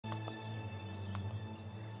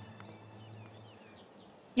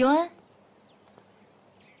永恩，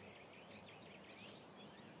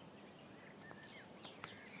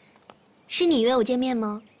是你约我见面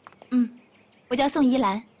吗？我叫宋怡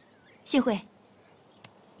兰，幸会。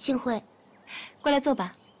幸会。过来坐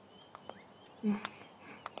吧。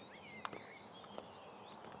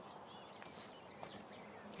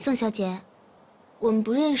宋小姐，我们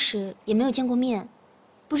不认识，也没有见过面，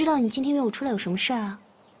不知道你今天约我出来有什么事儿啊？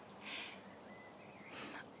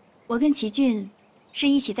我跟齐俊是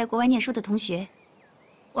一起在国外念书的同学，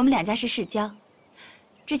我们两家是世交。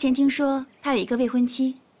之前听说他有一个未婚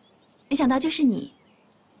妻，没想到就是你，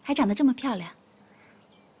还长得这么漂亮。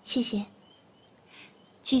谢谢。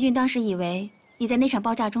齐俊当时以为你在那场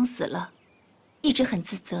爆炸中死了，一直很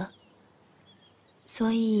自责，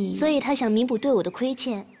所以他想弥补对我的亏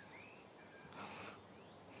欠，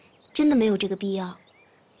真的没有这个必要。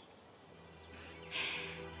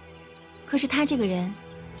可是他这个人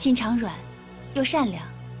心肠软，又善良，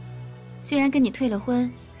虽然跟你退了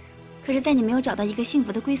婚，可是在你没有找到一个幸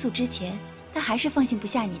福的归宿之前，他还是放心不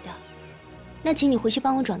下你的。那请你回去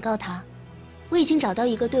帮我转告他，我已经找到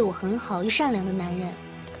一个对我很好又善良的男人，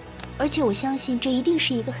而且我相信这一定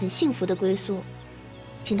是一个很幸福的归宿，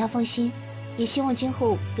请他放心，也希望今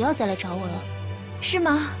后不要再来找我了。是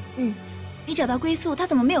吗？你找到归宿，他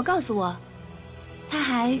怎么没有告诉我？他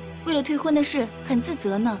还为了退婚的事很自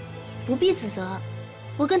责呢。不必自责，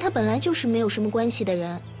我跟他本来就是没有什么关系的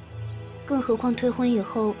人，更何况退婚以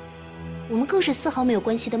后，我们更是丝毫没有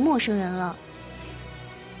关系的陌生人了。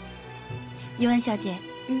尤安小姐，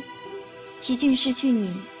齐俊失去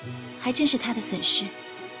你，还真是他的损失。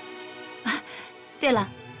啊，对了，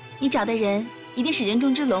你找的人一定是人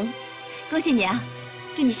中之龙，恭喜你啊，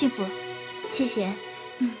祝你幸福。谢谢。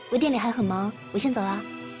我店里还很忙，我先走了。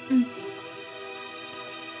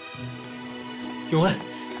永恩，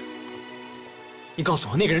你告诉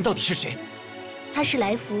我那个人到底是谁？他是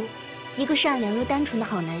来福，一个善良又单纯的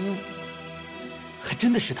好男人。还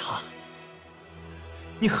真的是他？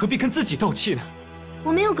你何必跟自己斗气呢？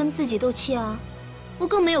我没有跟自己斗气啊，我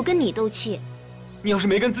更没有跟你斗气。你要是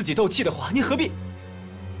没跟自己斗气的话，你何必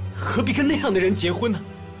跟那样的人结婚呢？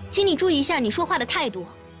请你注意一下你说话的态度。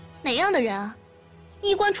哪样的人啊？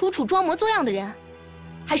衣冠楚楚、装模作样的人，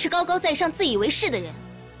还是高高在上、自以为是的人？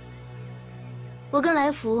我跟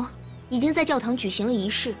来福已经在教堂举行了仪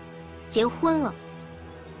式，结婚了。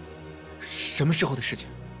什么时候的事情？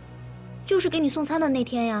就是给你送餐的那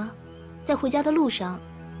天呀，在回家的路上，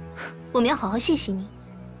我们要好好谢谢你。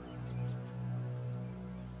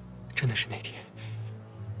真的是那天，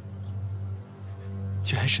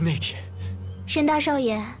竟然是那天。沈大少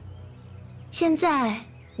爷，现在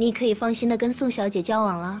你可以放心的跟宋小姐交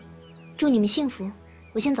往了，祝你们幸福。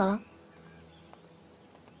我先走了。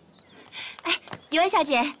哎，尤安小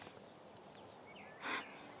姐，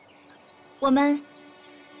我们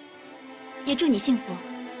也祝你幸福。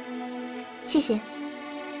谢谢。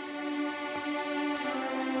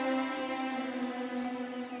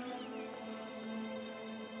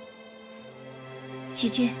齐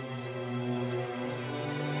俊，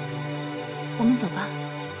我们走吧。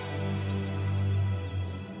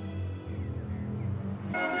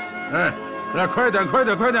哎，来，快点，快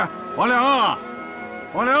点，快点！王良啊，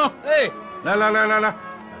王良，哎，来，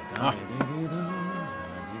啊！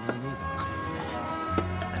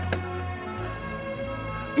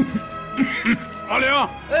王良，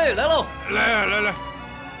哎，来喽！来，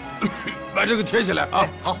把这个贴起来啊！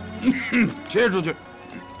好，贴出去。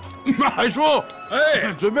海叔，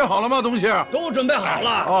哎，准备好了吗？东西都准备好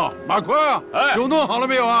了。哦，马坤啊，哎，酒弄好了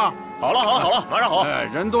没有啊？好了，马上好。哎，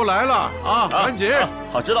人都来了啊，赶紧。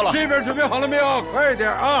好，知道了。这边准备好了没有？快一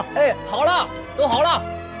点啊！哎，好了，都好了。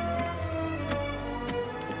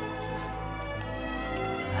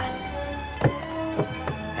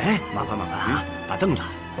哎，麻烦啊，把凳子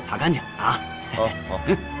擦干净啊。好。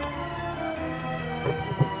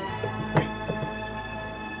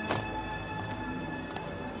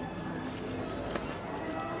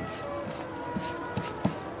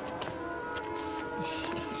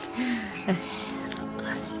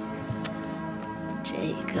这个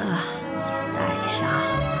也带上。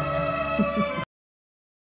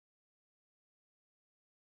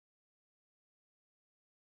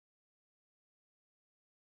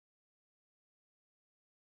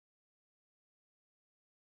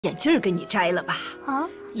眼镜给你摘了吧。啊，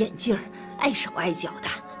眼镜碍手碍脚的，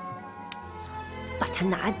把它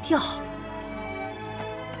拿掉。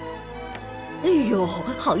哎呦，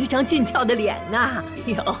好一张俊俏的脸呐！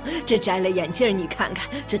哎呦，这摘了眼镜你看看，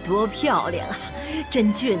这多漂亮啊，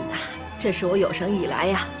真俊呐！这是我有生以来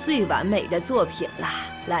呀最完美的作品了。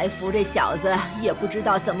来福这小子也不知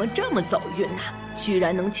道怎么这么走运呐，居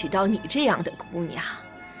然能娶到你这样的姑娘。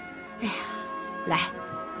哎呀，来，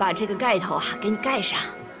把这个盖头啊给你盖上。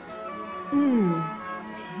哎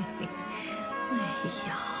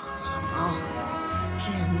呀，好，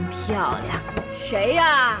真漂亮。谁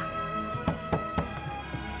呀？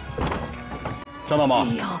张大妈。哎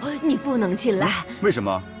呦，你不能进来。为什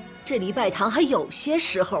么？这离拜堂还有些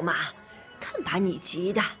时候嘛，看把你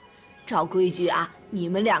急的。照规矩啊，你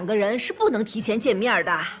们2个人是不能提前见面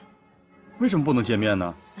的。为什么不能见面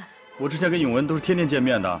呢？我之前跟永文都是天天见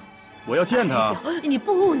面的，我要见他。哎呦，你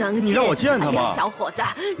不能见。你让我见他吗？哎呀，小伙子，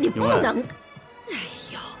你不能。哎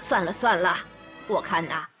呦，算了算了，我看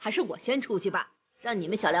呐，还是我先出去吧，让你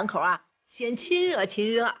们小两口啊先亲热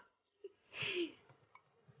亲热。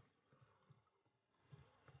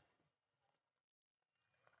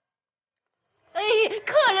哎，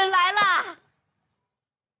客人来了。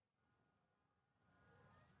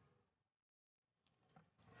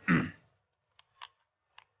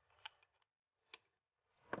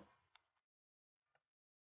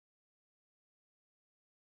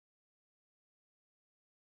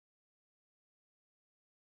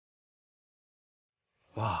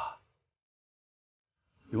哇，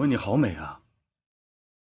永文你好美啊！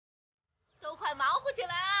都快忙活起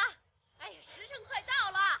来啊！哎呀，时辰快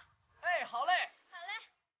到了。哎，好嘞。好嘞。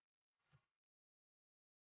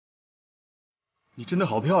你真的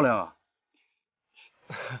好漂亮啊！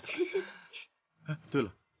哎，对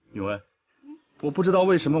了，永文，我不知道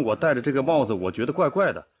为什么我戴着这个帽子，我觉得怪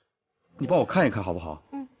怪的，你帮我看一看好不好？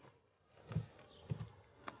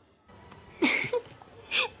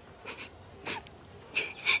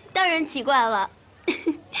当然奇怪了，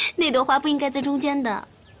那朵花不应该在中间的。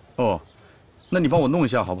哦，那你帮我弄一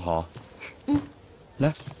下好不好？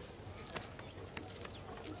来。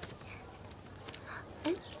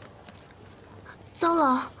糟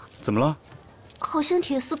了，怎么了？好像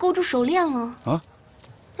铁丝勾住手链了。啊？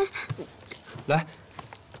来，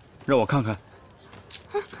让我看看。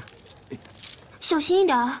小心一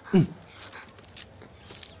点儿。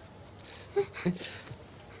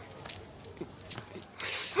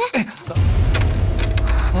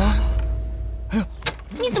哎呦！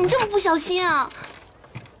你怎么这么不小心啊？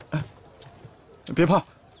别怕，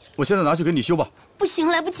我现在拿去给你修吧。不行，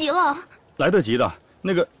来不及了。来得及的。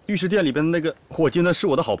那个浴室店里边的那个伙计呢，是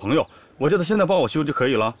我的好朋友，我叫他现在帮我修就可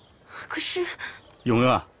以了。可是，永恩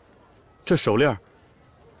啊，这手链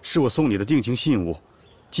是我送你的定情信物，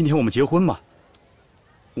今天我们结婚嘛，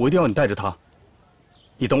我一定要你带着它。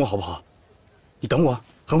你等我好不好？你等我，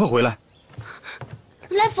很快回来。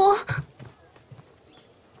来福。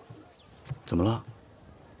怎么了？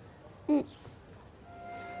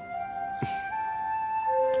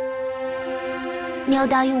你要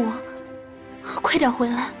答应我，快点回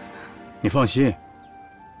来。你放心，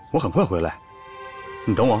我很快回来。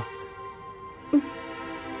你等我。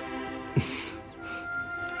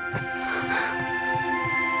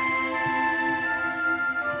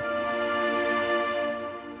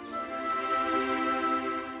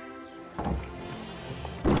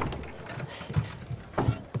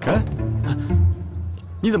哎，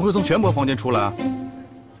你怎么会从全博房间出来啊？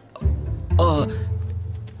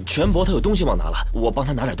全博他有东西忘拿了，我帮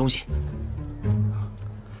他拿点东西。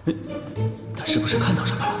他是不是看到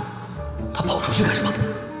什么了？他跑出去干什么？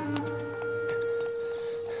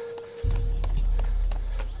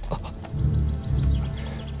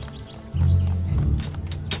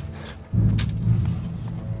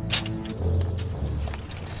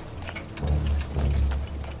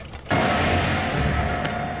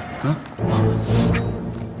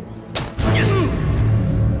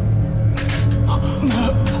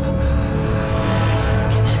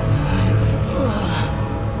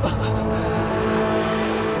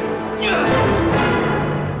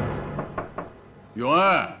永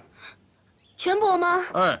恩，全博吗？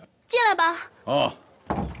哎，进来吧。哦，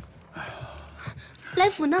来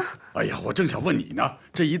福呢？哎呀，我正想问你呢，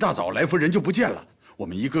这一大早来福人就不见了，我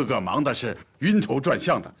们一个个忙的是晕头转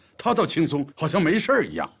向的，他倒轻松，好像没事儿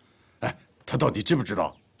一样。哎，他到底知不知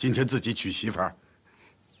道今天自己娶媳妇儿？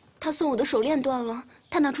他送我的手链断了，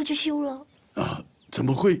他拿出去修了。啊，怎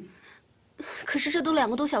么会？可是这都2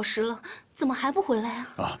个多小时了，怎么还不回来啊？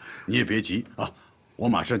啊，你也别急啊，我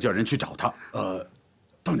马上叫人去找他。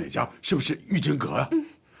到哪家？是不是玉珍阁啊？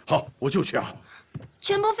好，我就去啊。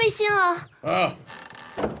全博费心了。啊，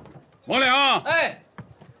王良，哎，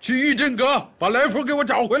去玉珍阁把来福给我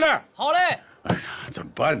找回来。好嘞。哎呀，怎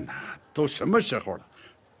么办呢？都什么时候了？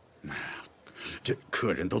哎呀，这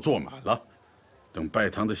客人都坐满了，等拜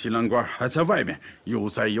堂的新郎官还在外面悠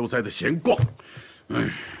哉悠哉的闲逛。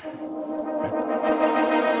哎。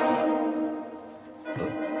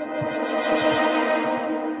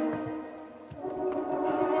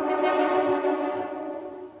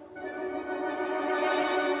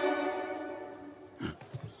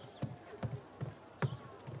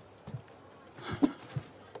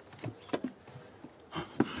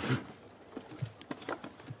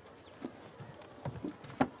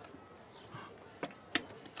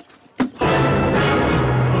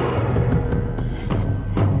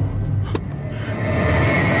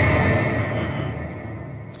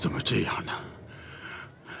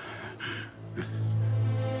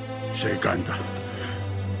谁干的？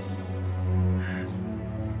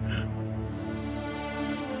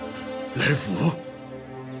来福。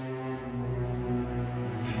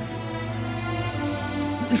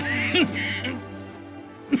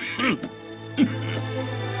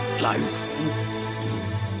来福。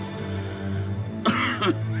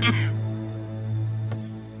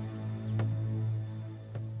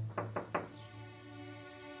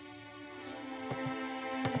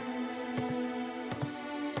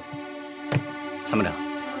参谋长，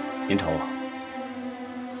您找我。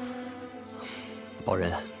宝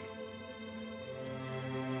仁，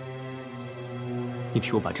你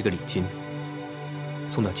替我把这个礼金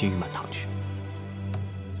送到金玉满堂去。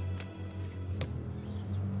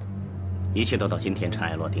一切都到今天尘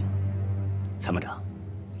埃落定，参谋长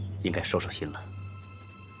应该收收心了。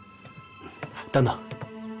等等，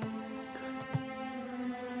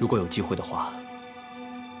如果有机会的话，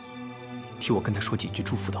替我跟他说几句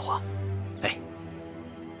祝福的话。哎，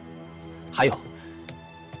还有，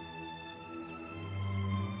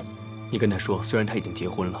你跟他说，虽然他已经结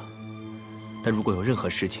婚了，但如果有任何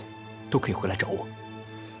事情，都可以回来找我。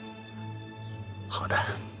好的。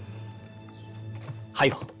还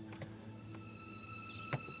有，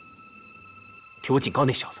替我警告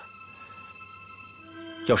那小子，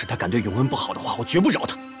要是他敢对永恩不好的话，我绝不饶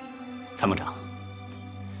他。参谋长，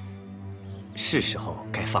是时候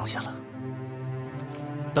该放下了。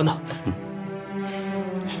等等，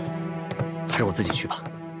还是我自己去吧。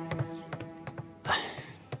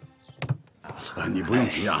你不用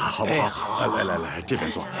急啊，好不好？好，来，这边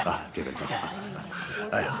坐啊，这边坐。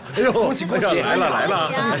哎呀，恭喜！来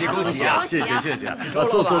了！恭喜啊！谢谢，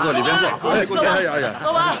坐，里边坐。哎，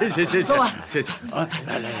老板，谢，老板，谢啊！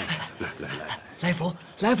来，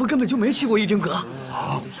来福根本就没去过一真阁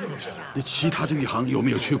啊。那其他的玉行有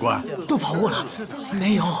没有去过啊？都跑过了，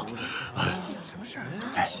没有。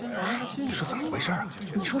哎，你说怎么回事啊？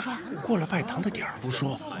你说说，过了拜堂的点儿不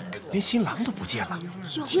说，连新郎都不见了。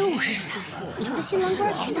就是啊，你说这新郎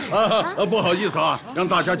官去哪儿了？不好意思啊，让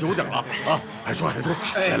大家久等了啊！海叔，来，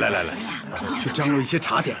去张罗一些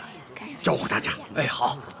茶点，招呼大家。哎，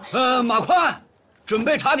好。马宽，准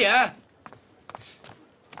备茶点。哎，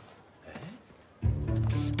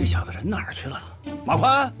这小子人哪儿去了？马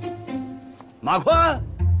宽，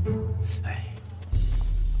哎。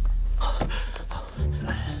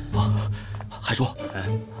海叔，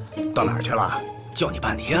到哪儿去了？叫你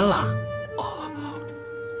半天了。哦，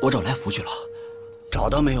我找来福去了。找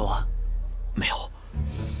到没有啊？没有。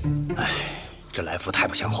哎，这来福太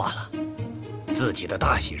不像话了，自己的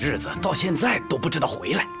大喜日子到现在都不知道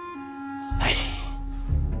回来。哎，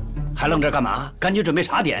还愣着干嘛？赶紧准备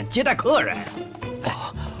茶点接待客人。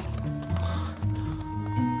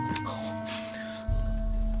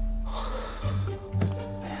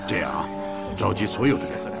这样，召集所有的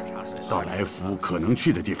人，到来福可能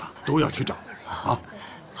去的地方都要去找啊！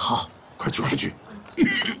好，快去！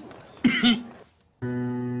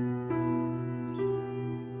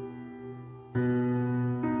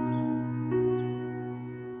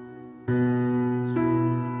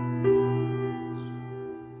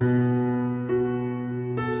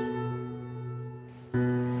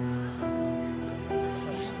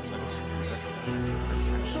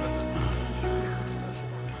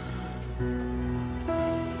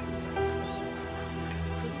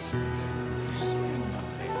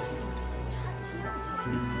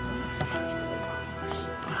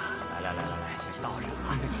来，倒上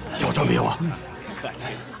啊！找到没有啊？客气。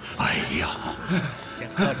哎呀，先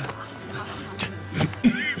喝着。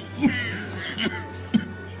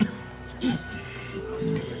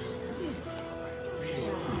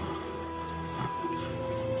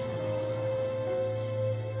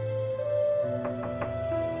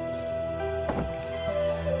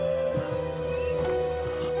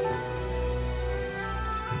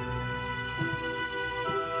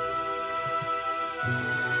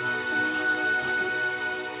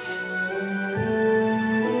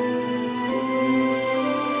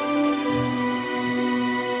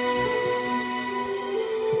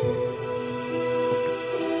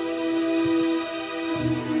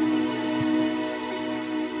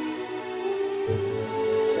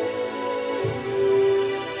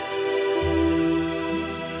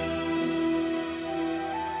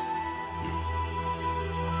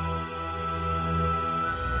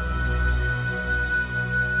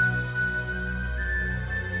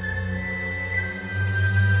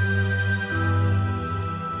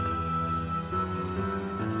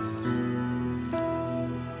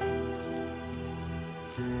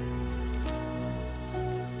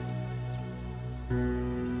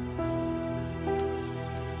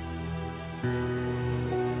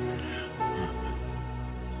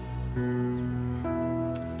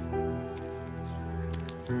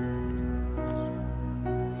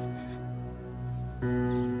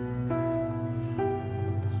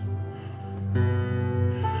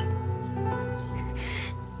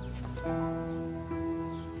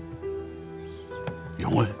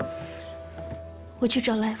永恩，我去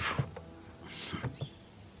找来福。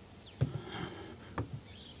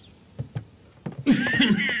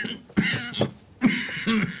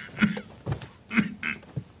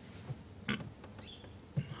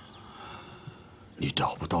你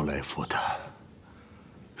找不到来福的，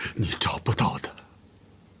你找不到的。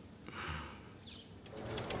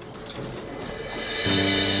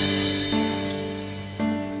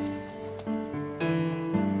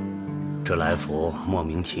这来福莫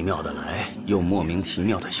名其妙的来，又莫名其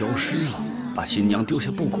妙的消失了，把新娘丢下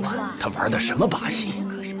不管，他玩的什么把戏？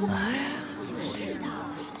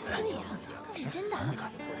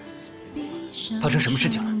发生什么事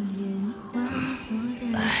情了？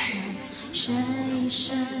晒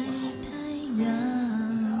晒太阳，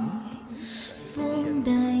风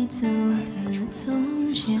带走他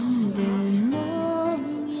从前的模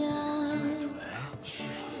样，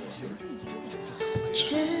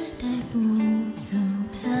却带不走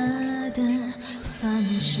他的方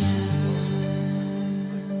向。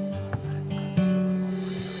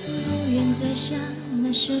不愿再想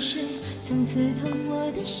那是谁曾刺痛我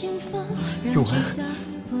的心房，让沮丧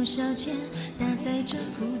破晓前打在这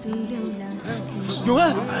孤独流浪。永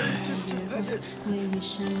恩，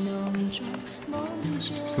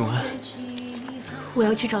永恩，我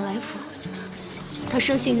要去找来福，他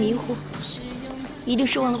生性迷糊，一定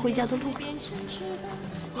是忘了回家的路。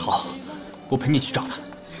好，我陪你去找他。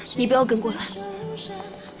你不要跟过来，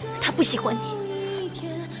他不喜欢你。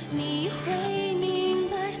你会明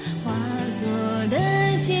白花朵的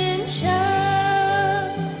坚强。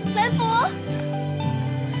来福，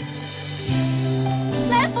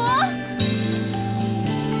来福，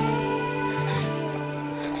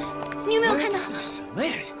你有没有看到？什么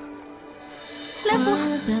呀？来福，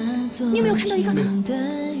你有没有看到一个？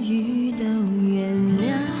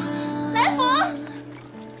来福，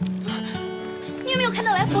你有没有看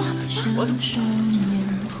到来福？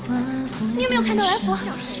你有没有看到来福？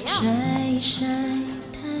找谁呀？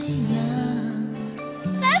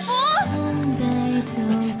来福，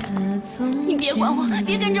你别管我，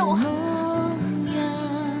别跟着我。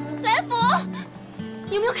来福，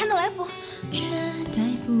你有没有看到来福？却带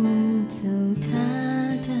不走他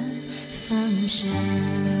的方向。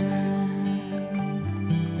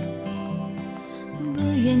不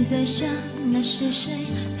愿再想那是谁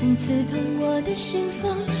曾刺痛我的心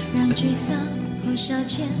房，让沮丧破晓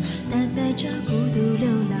前打在这孤独流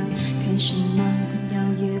浪。看什么要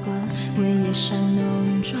月光，为夜上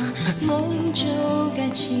浓妆，梦就该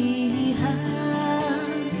起航。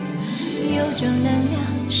有种能量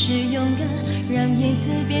是勇敢，让叶子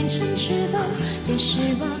变成翅膀。别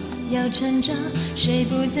失望，要成长，谁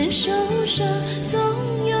不曾受伤？总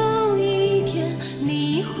有一天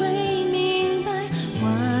你会明白花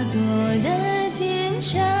朵的坚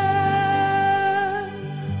强。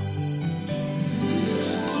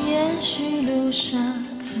也许路上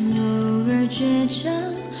偶尔倔强，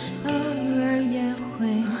偶尔也会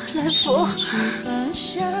失去方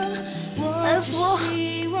向。我只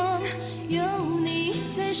希望有你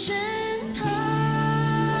在身旁。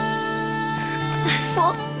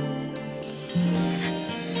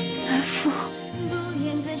来福，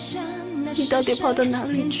你到底跑到哪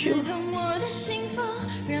里去了？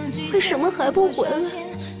为什么还不回来？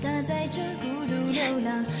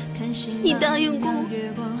你答应过我，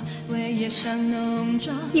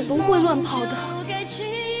你不会乱跑的。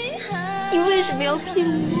你为什么要骗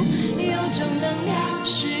我？你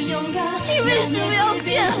为什么要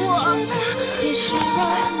骗我？别失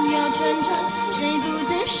望，要成长，谁不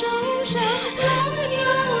曾受伤？总有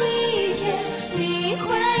一天你会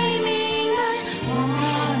明白花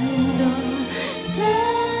朵的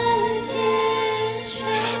坚强。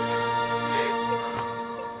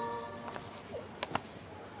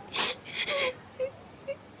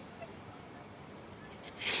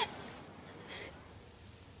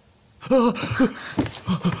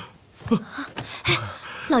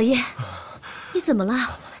老爷，你怎么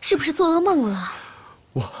了？是不是做噩梦了？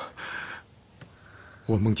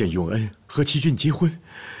我梦见永恩和齐俊结婚，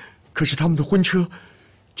可是他们的婚车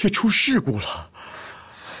却出事故了。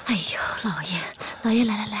哎呦，老爷，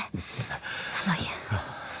来，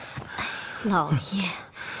老爷，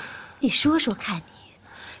你说说看你，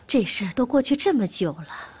这事都过去这么久了，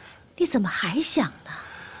你怎么还想呢？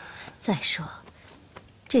再说，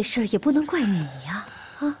这事儿也不能怪你呀，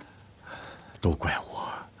啊？都怪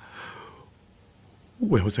我。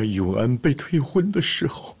我要在永安被退婚的时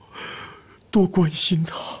候多关心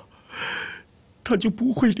他，他就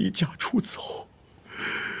不会离家出走，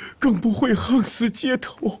更不会横死街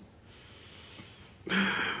头。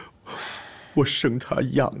我生他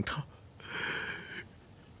养他，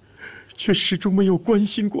却始终没有关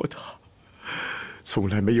心过他，从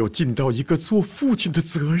来没有尽到一个做父亲的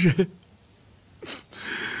责任。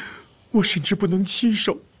我甚至不能亲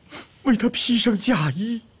手为他披上嫁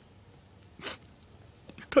衣，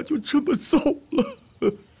他就这么走了。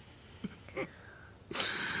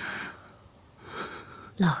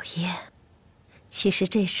老爷，其实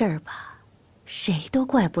这事儿吧，谁都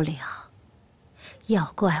怪不了。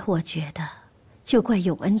要怪，我觉得就怪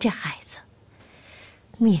永恩这孩子，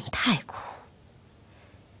命太苦。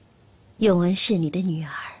永恩是你的女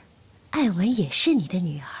儿，艾文也是你的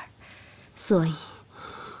女儿，所以，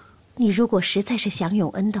你如果实在是想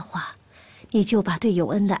永恩的话，你就把对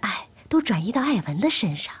永恩的爱都转移到艾文的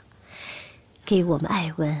身上，给我们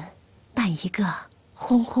艾文办一个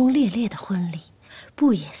轰轰烈烈的婚礼，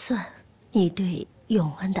不也算你对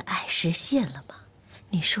永恩的爱实现了吗？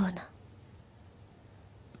你说呢？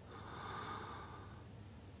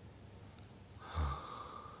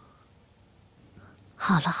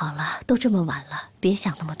好了好了，都这么晚了，别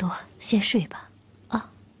想那么多，先睡吧。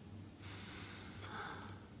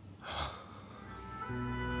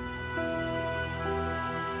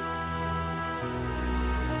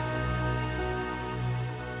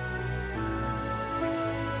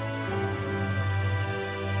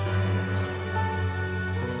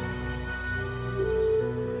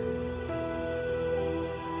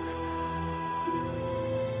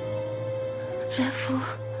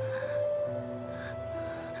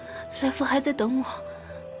来福还在等我，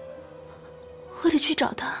我得去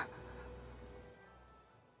找他。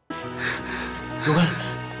永恩，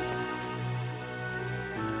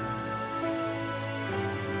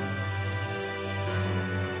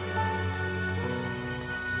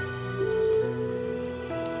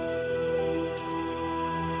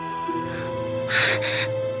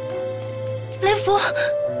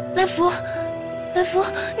来福，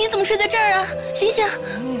你怎么睡在这儿啊？醒醒！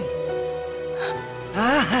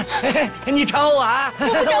啊，你找我啊？我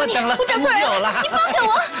不找你，我找错人了。你放开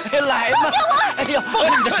我！来嘛！放开我！哎呀，放开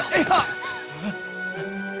你的手！哎呀！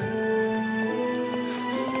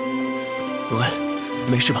永恩，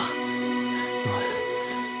你没事吧？永恩，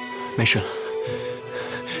没事了。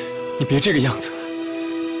你别这个样子，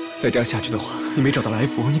再这样下去的话，你没找到来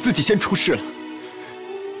福，你自己先出事了。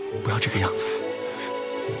不要这个样子。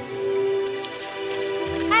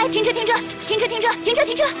哎，停车！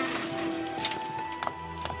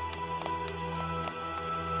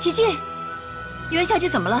齐俊，永恩小姐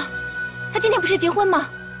怎么了？她今天不是结婚吗？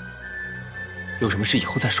有什么事以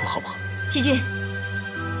后再说，好不好？齐俊，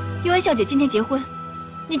永恩小姐今天结婚，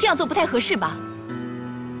你这样做不太合适吧？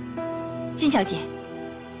金小姐，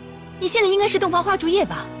你现在应该是洞房花烛夜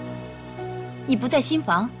吧？你不在新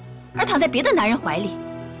房，而躺在别的男人怀里，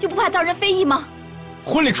就不怕遭人非议吗？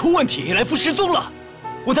婚礼出问题，来福失踪了，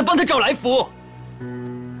我在帮他找来福。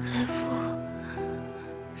来福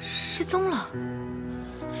失踪了。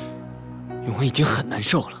永恩已经很难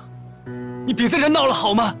受了，你别在这闹了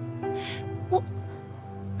好吗？来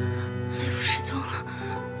福失踪了，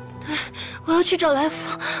对，我要去找来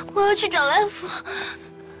福，我要去找来福。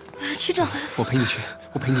我陪你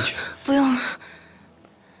去，不用了，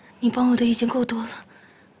你帮我的已经够多了，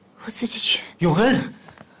我自己去。永恩，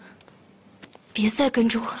别再跟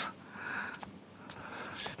着我了。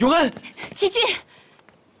永恩，齐俊，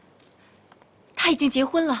他已经结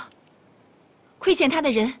婚了，亏欠他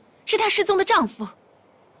的人是他失踪的丈夫，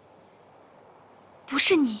不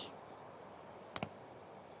是你。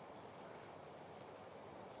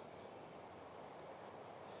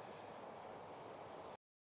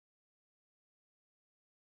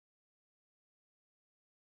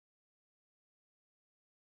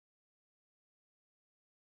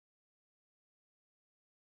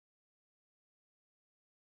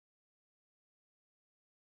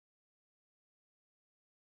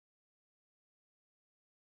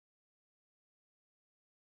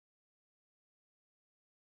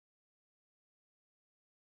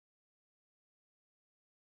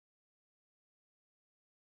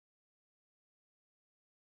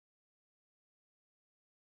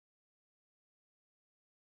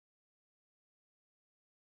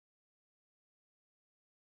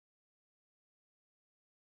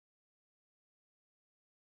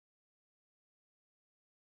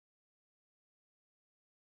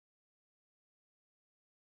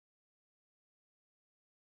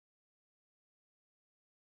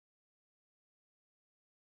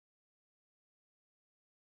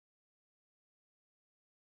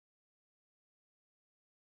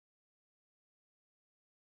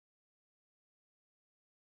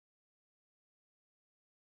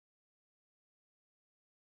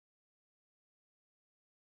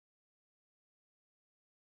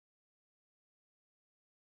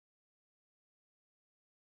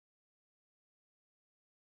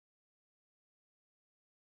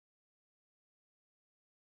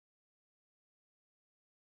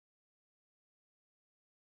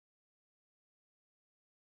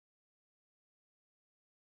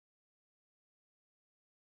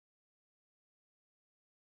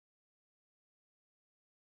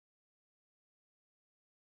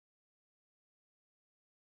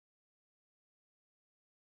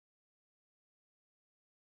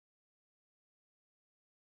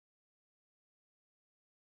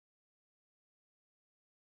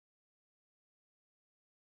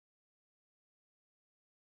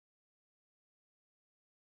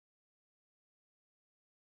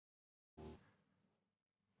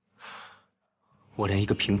我连一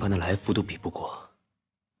个平凡的来福都比不过，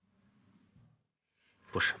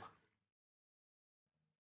不是吗？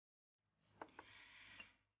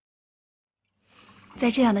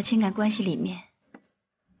在这样的情感关系里面，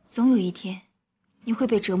总有一天，你会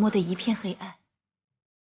被折磨得一片黑暗。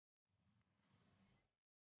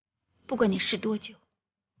不管你试多久，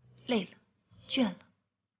累了，倦了，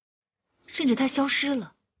甚至他消失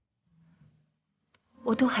了，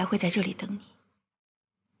我都还会在这里等你。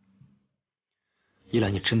依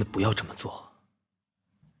兰，你真的不要这么做，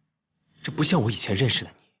这不像我以前认识的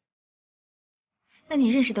你。那你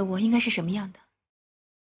认识的我应该是什么样的？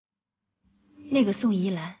那个宋怡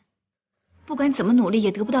兰，不管怎么努力也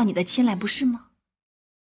得不到你的青睐，不是吗？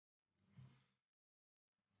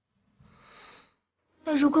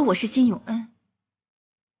那如果我是金永恩，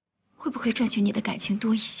会不会赚取你的感情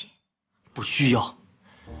多一些？不需要，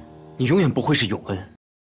你永远不会是永恩。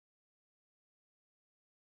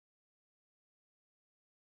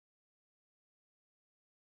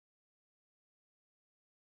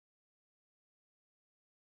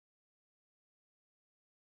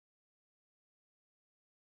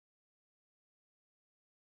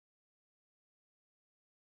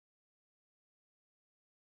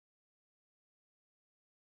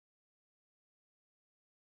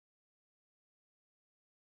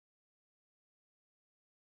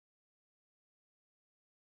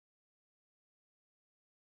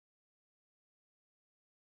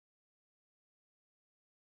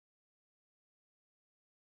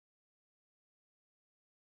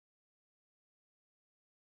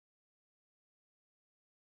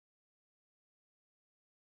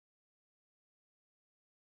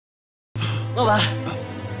老板，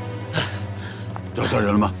找到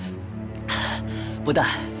人了吗？不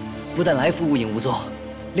但来福无影无踪，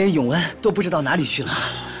连永恩都不知道哪里去了。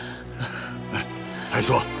还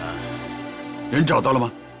说，人找到了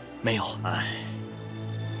吗？没有。来，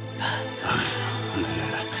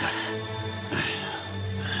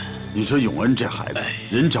你说永恩这孩子，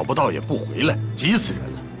人找不到也不回来，急死人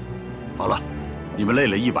了。好了，你们累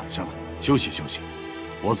了一晚上了，休息休息，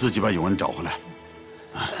我自己把永恩找回来。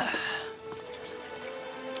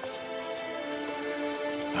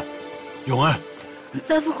永恩，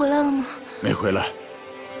来福回来了吗？没回来。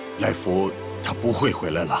来福他不会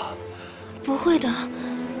回来了。不会的，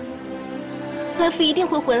来福一定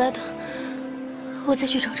会回来的。我再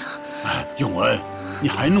去找找。永恩，你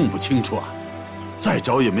还弄不清楚啊？再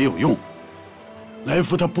找也没有用。来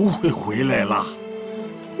福他不会回来了。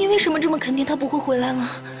你为什么这么肯定他不会回来了？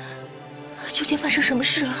究竟发生什么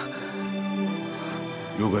事了？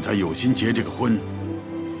如果他有心结这个婚，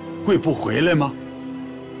会不回来吗？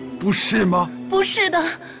不是吗？不是的，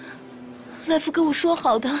来福跟我说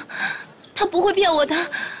好的，他不会骗我的。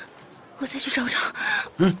我再去找找。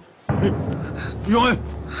永恩，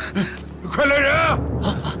快来人啊！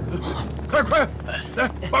快来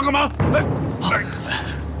帮个忙！来，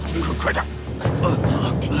快点！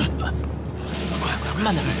快，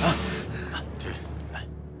慢点啊！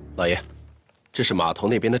老爷，这是码头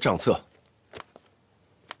那边的账册。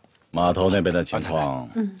码头那边的情况，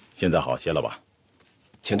现在好些了吧？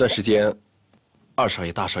前段时间，二少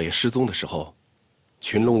爷、大少爷失踪的时候，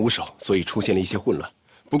群龙无首，所以出现了一些混乱。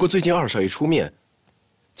不过最近二少爷出面，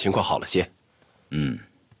情况好了些。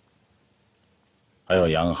还有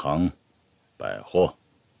洋行、百货，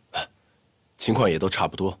情况也都差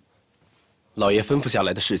不多。老爷吩咐下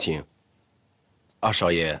来的事情，二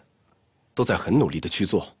少爷都在很努力的去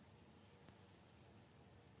做。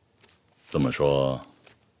这么说，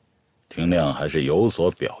廷亮还是有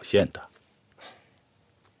所表现的。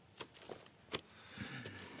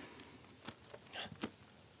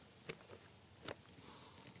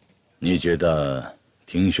你觉得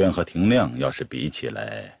庭轩和廷亮要是比起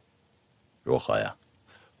来，如何呀？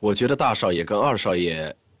我觉得大少爷跟二少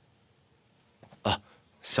爷，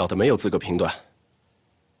小的没有资格评断。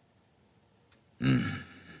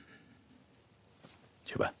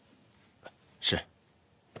去吧。是。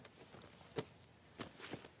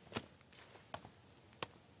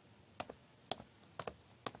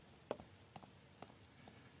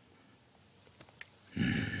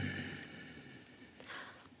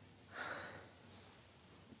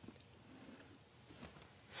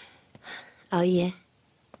老爷，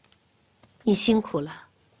你辛苦了。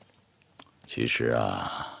其实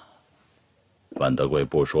啊，范德贵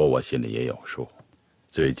不说，我心里也有数。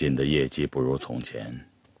最近的业绩不如从前，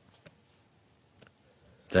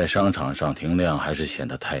在商场上，廷亮还是显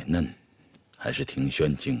得太嫩，还是庭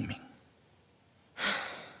轩精明。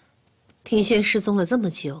庭轩失踪了这么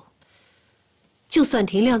久，就算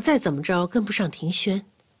廷亮再怎么着跟不上庭轩，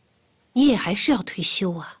你也还是要退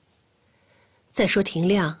休啊。再说廷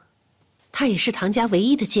亮他也是唐家唯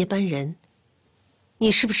一的接班人。你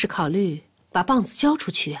是不是考虑把棒子交出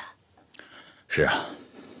去啊？是啊，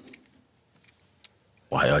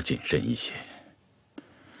我还要谨慎一些。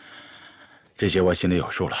这些我心里有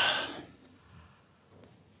数了，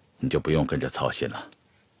你就不用跟着操心了。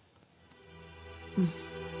嗯。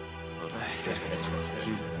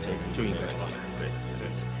就应该这样。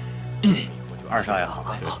对。二少爷好，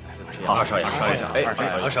好，二少爷，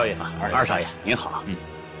二少爷，二少爷您好。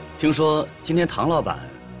听说今天唐老板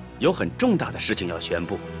有很重大的事情要宣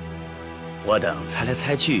布，我等猜来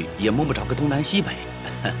猜去也摸不着个东南西北。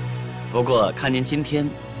不过看您今天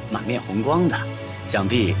满面红光的，想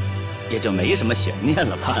必也就没什么悬念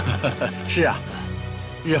了吧？是啊，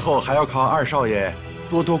日后还要靠二少爷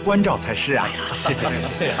多多关照才是啊！是，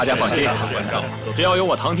大家放心，只要有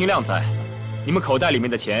我唐廷亮在，你们口袋里面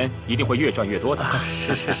的钱一定会越赚越多的。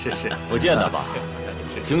是，不见得吧？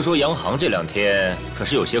听说洋行这2天可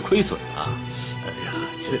是有些亏损啊。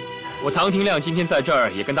我唐廷亮今天在这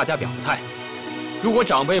儿也跟大家表个态，如果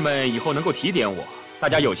长辈们以后能够提点我，大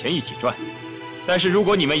家有钱一起赚。但是如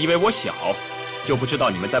果你们以为我小，就不知道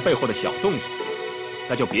你们在背后的小动作，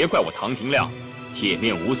那就别怪我唐廷亮铁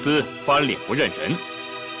面无私、翻脸不认人。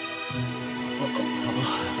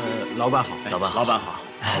老板好，老板好，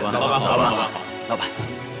老板。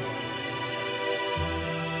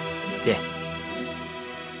爹，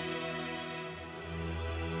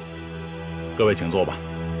各位请坐吧。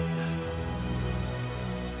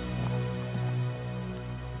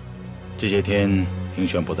这些天庭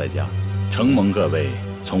轩不在家，承蒙各位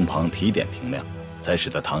从旁提点廷亮，才使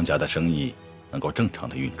得唐家的生意能够正常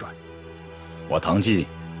的运转。我唐继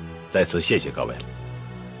在此谢谢各位了。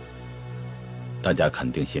大家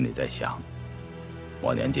肯定心里在想，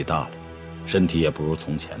我年纪大了，身体也不如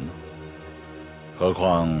从前了。何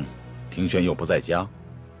况庭轩又不在家，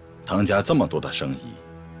唐家这么多的生意，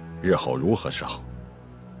日后如何是好？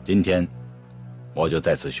今天我就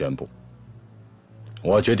在此宣布，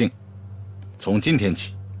我决定从今天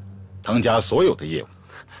起，唐家所有的业务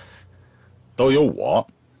都由我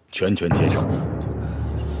全权接手。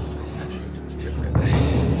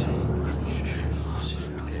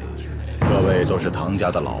各位都是唐家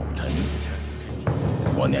的老臣，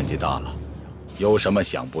我年纪大了，有什么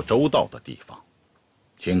想不周到的地方，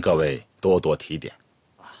请各位多多提点。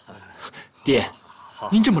爹，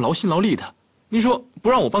您这么劳心劳力的，您说不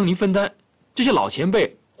让我帮您分担，这些老前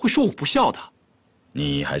辈会说我不孝的。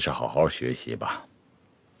你还是好好学习吧。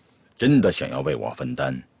真的想要为我分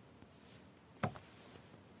担，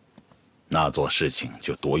那做事情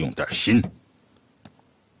就多用点心。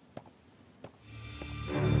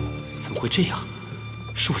怎么会这样？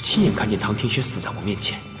是我亲眼看见唐庭轩死在我面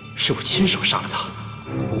前，是我亲手杀了他，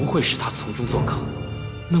不会是他从中作梗。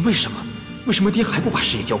那为什么爹还不把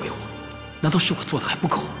事业交给我？难道是我做的还不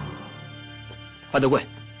够？范德贵，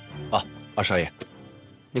啊，二少爷，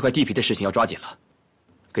那块地皮的事情要抓紧了，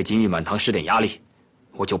给金玉满堂施点压力，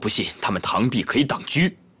我就不信他们堂弟可以挡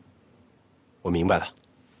车。我明白了，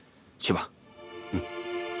去吧。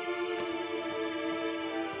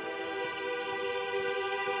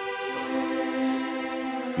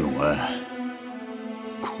永恩，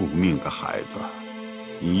苦命的孩子，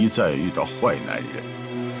一再遇到坏男人，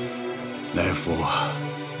来福，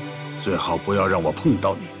最好不要让我碰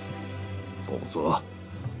到你，否则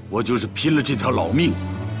我就是拼了这条老命，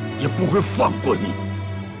也不会放过你。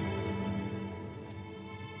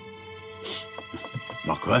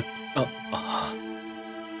马宽，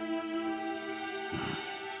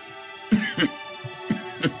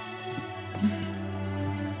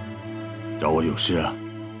找我有事啊？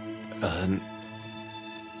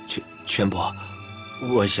全伯，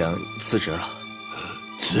我想辞职了。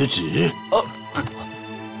辞职？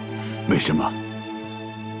为什么？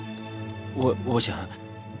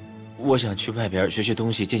我想去外边学学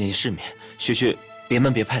东西，见见世面，学学别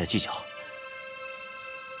门别派的技巧。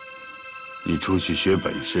你出去学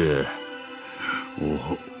本事，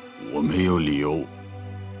我没有理由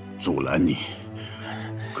阻拦你。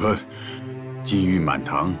可金玉满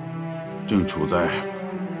堂正处在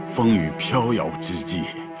风雨飘摇之际，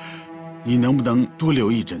你能不能多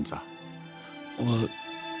留一阵子？我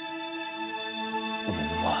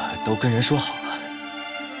都跟人说好了。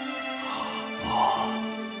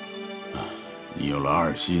你有了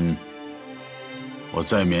二心，我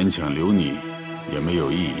再勉强留你也没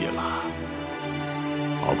有意义了。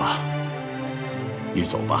好吧，你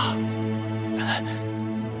走吧。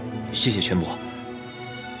谢谢全伯，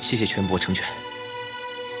谢谢全伯成全，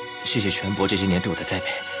谢谢全伯这些年对我的栽培，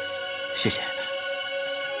谢谢。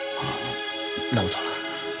那我走了。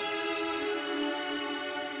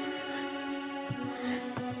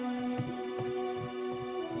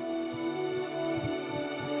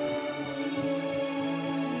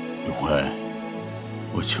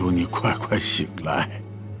我求你快快醒来，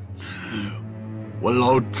我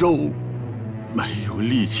老周没有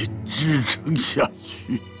力气支撑下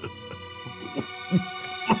去了。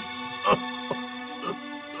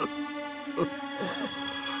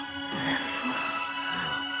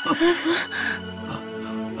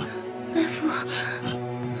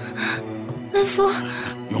来福，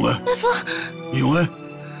永恩，来福，永恩，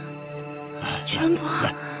全伯，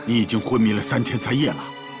来，你已经昏迷了3天3夜了。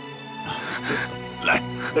来，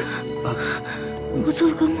我做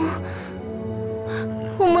了个梦，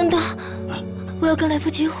我梦到我要跟来福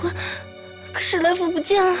结婚，可是来福不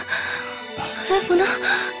见了。来福呢？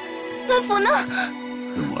来福呢？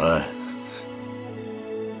永恩，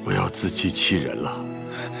不要自欺欺人了，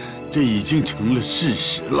这已经成了事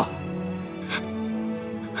实了。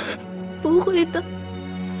不会的，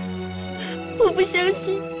我不相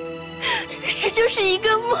信，这就是一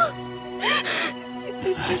个梦。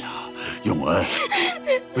哎呀，永恩，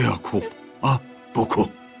不要哭啊，不哭。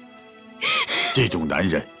这种男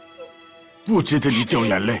人不值得你掉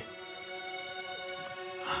眼泪。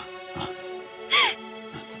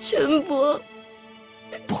全伯，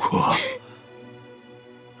不哭啊。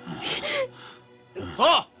走。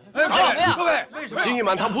哎，各位，金玉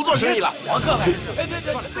满堂不做生意了。各位，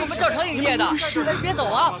我们照常营业的，别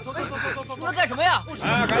走啊！你们干什么呀？今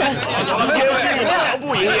天金玉满堂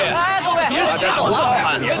不营业。哎，各位，别走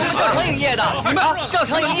啊！我们照常营业的，你们照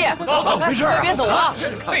常营业。怎么回事？别走啊！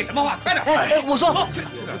废什么话？快点！哎，我说，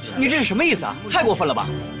你这是什么意思啊？太过分了吧！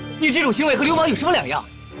你这种行为和流氓有什么两样？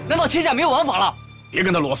难道天下没有王法了？别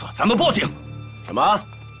跟他啰嗦，咱们报警。什么？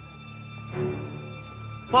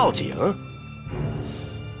报警？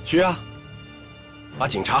去啊！把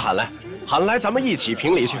警察喊来，喊来，咱们一起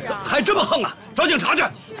评理去。还这么横啊？找警察去！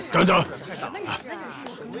等等，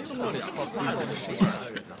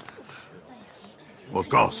我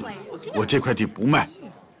告诉你，我这块地不卖，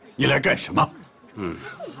你来干什么？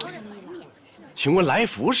请问来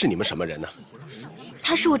福是你们什么人呢？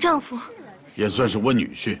他是我丈夫，也算是我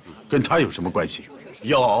女婿，跟他有什么关系？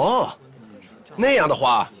有，那样的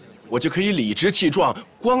话，我就可以理直气壮、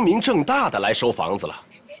光明正大的来收房子了。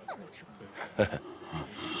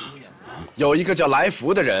有一个叫来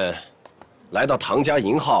福的人，来到唐家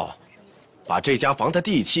银号，把这家房的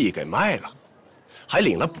地契给卖了，还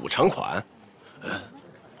领了补偿款。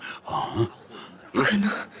不可能，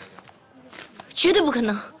绝对不可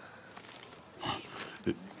能！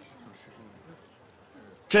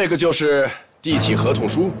这个就是地契合同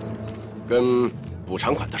书，跟补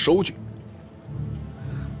偿款的收据，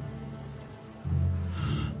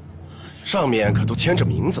上面可都签着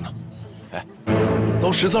名字呢。哎，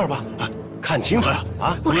都识字吧？看清楚了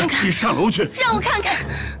啊！我看看。你上楼去。让我看看。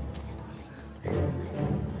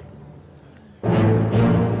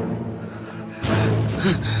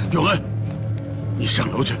永恩，你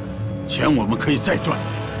上楼去，钱我们可以再赚，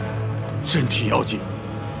身体要紧。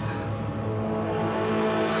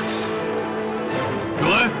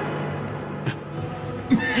永恩，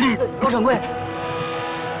罗掌柜，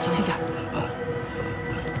小心点。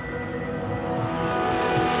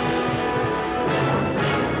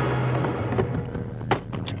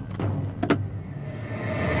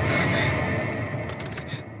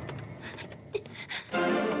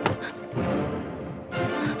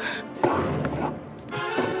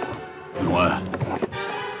永恩，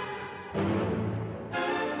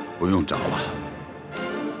不用找了。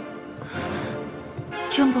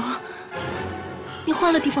全伯，你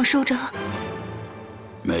换了地方收着？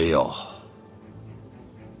没有。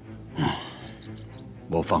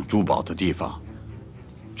我放珠宝的地方，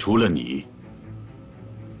除了你，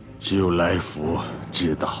只有来福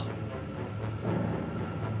知道。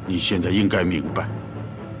你现在应该明白，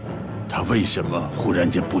他为什么忽然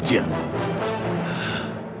间不见了。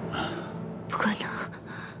不可能！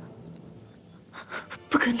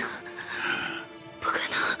不可能！不可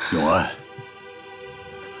能！永恩，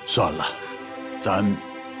算了，咱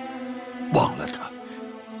忘了他。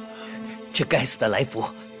这该死的来福，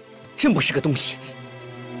真不是个东西！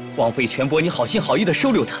枉费全伯你好心好意的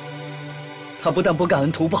收留他，他不但不感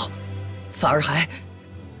恩图报，反而还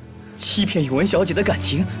欺骗永恩小姐的感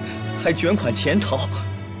情，还卷款潜逃，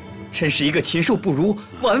真是一个禽兽不如、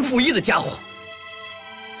忘恩负义的家伙。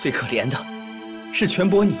最可怜的是全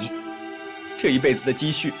伯你，这一辈子的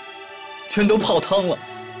积蓄全都泡汤了。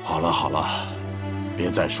好了好了，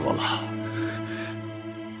别再说了。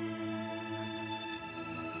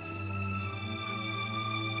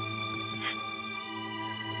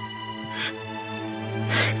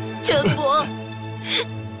全伯，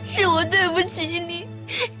是我对不起你，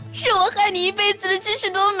是我害你一辈子的积蓄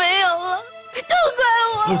都没有了，都怪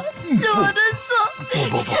我，是我的错，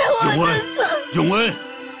是我的错。永恩，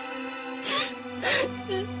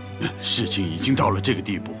事情已经到了这个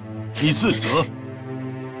地步，你自责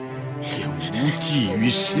也无济于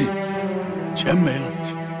事。钱没了，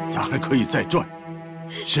咱还可以再赚，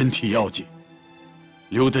身体要紧，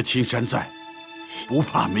留得青山在，不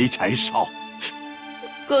怕没柴烧。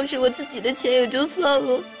光是我自己的钱也就算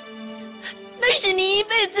了，那是你一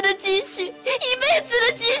辈子的积蓄，一辈子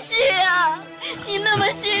的积蓄啊！你那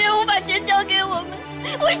么信任我，把钱交给我们，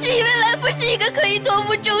我是以为来福是一个可以托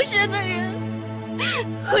付终身的人，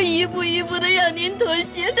我一步一步的让您妥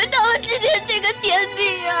协，才到了今天这个田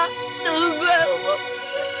地啊！都怪我，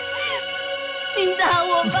您打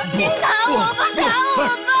我吧，您打我吧，打我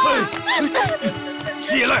吧！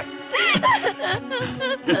起来，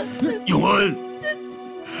永恩，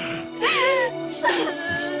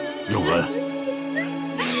永恩，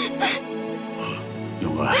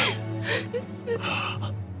永恩，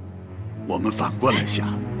我们反过来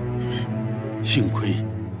想，幸亏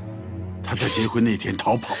他在结婚那天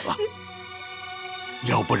逃跑了，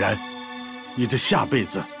要不然你的下辈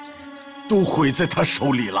子都毁在他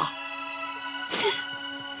手里了。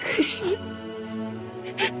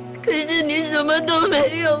可是你什么都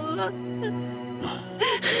没有了。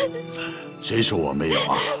谁说我没有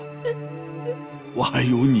啊？我还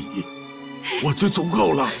有你，我就足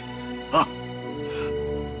够了，啊！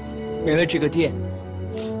没了这个店，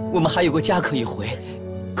我们还有个家可以回。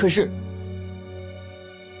可是，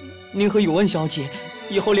您和永恩小姐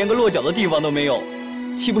以后连个落脚的地方都没有，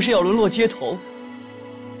岂不是要沦落街头？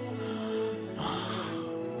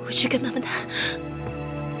我去跟他们谈。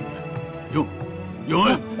永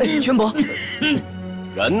恩，哎，全伯，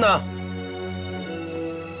人呢？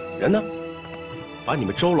人呢？把你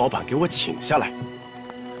们周老板给我请下来。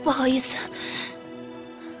不好意思，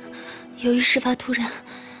由于事发突然，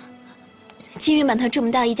金玉满堂这么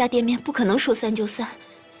大一家店面，不可能说散就散。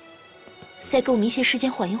再给我们一些时间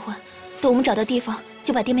缓一缓，等我们找到地方，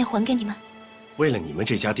就把店面还给你们。为了你们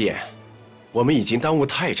这家店，我们已经耽误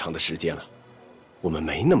太长的时间了，我们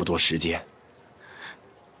没那么多时间。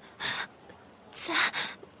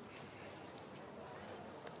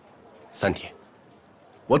3天，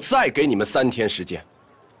我再给你们3天时间。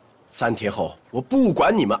3天后，我不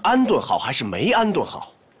管你们安顿好还是没安顿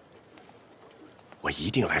好，我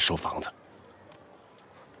一定来收房子。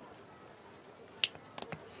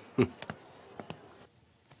哼！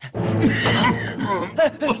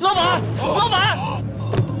哎，老板，老板，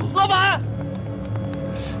老板！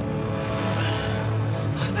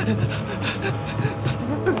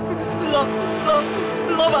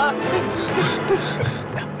老板！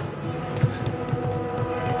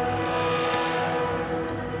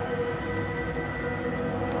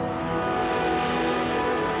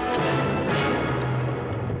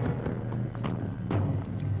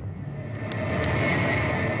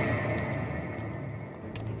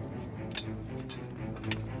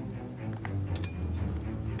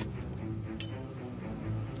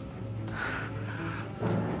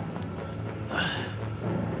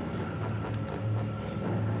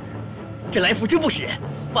这来福真不是人，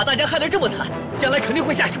把大家害得这么惨，将来肯定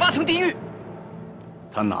会下18层地狱。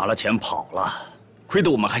他拿了钱跑了，亏得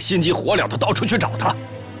我们还心急火燎的到处去找他，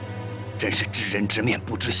真是知人知面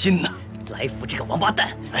不知心呐！来福这个王八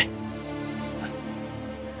蛋！哎，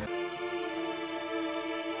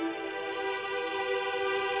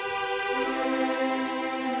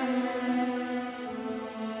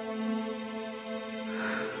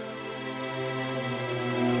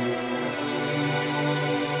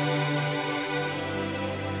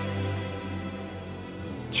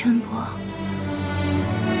全伯，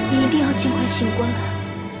你一定要尽快醒过来，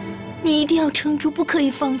你一定要撑住，不可以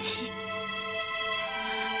放弃。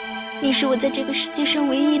你是我在这个世界上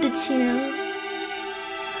唯一的亲人了，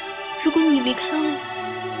如果你离开了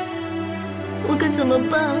我该怎么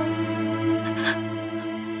办啊？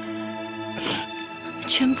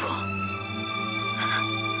全伯，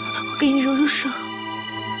我给你揉揉手。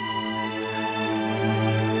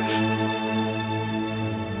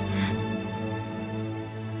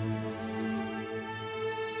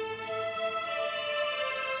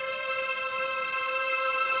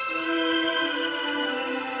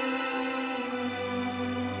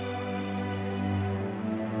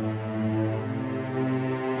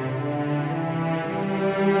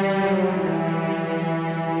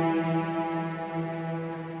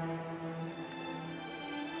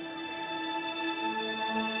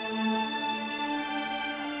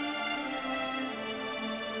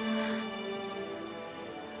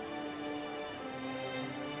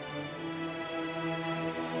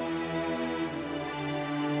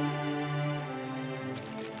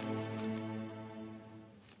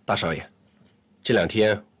大少爷，这2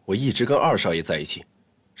天我一直跟2少爷在一起，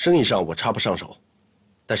生意上我插不上手，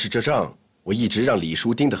但是这账我一直让李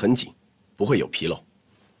叔盯得很紧，不会有纰漏。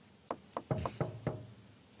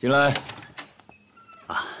进来。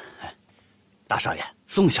啊，大少爷，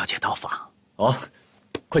宋小姐到访。哦，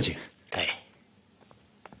快请。哎，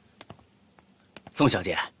宋小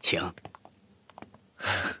姐，请。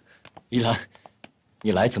依兰，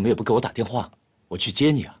你来怎么也不给我打电话，我去接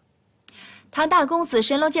你啊。唐大公子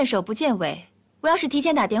神龙见首不见尾，我要是提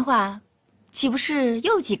前打电话，岂不是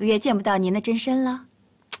又几个月见不到您的真身了？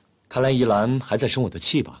看来依兰还在生我的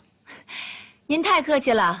气吧？您太客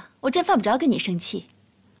气了，我真犯不着跟你生气。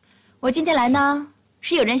我今天来呢，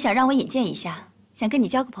是有人想让我引荐一下，想跟你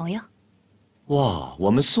交个朋友。哇，我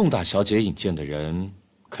们宋大小姐引荐的人，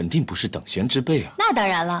肯定不是等闲之辈啊。那当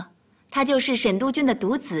然了，他就是沈督军的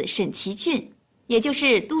独子沈其俊，也就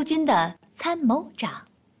是督军的参谋长。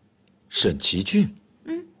沈其俊？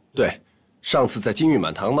对，上次在金玉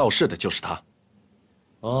满堂闹事的就是他。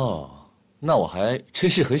哦，那我还真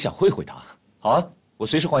是很想会会他。好啊，我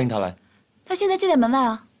随时欢迎他来。他现在就在门外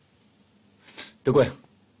啊。德贵，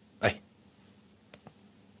哎，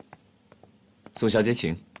宋小姐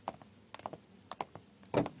请。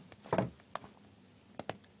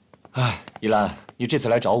哎，依兰，你这次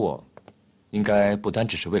来找我，应该不单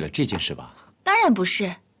只是为了这件事吧？当然不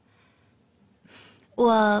是。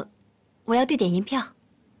我要兑点银票。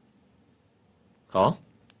好，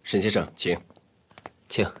沈先生，请，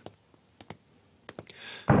请。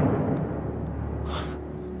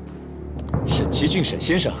沈其俊，沈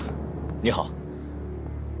先生，你好。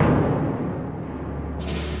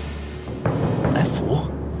来福，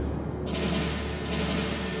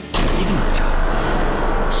你怎么在这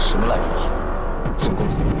儿？什么来福啊？沈公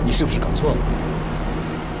子，你是不是搞错了？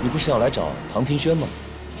你不是要来找唐庭轩吗？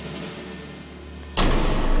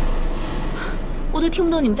我都听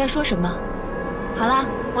不懂你们在说什么。好了，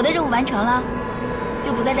我的任务完成了，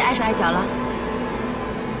就不在这碍手碍脚了。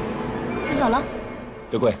先走了。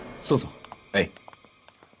德贵，送送。哎，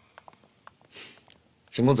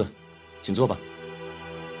沈公子，请坐吧。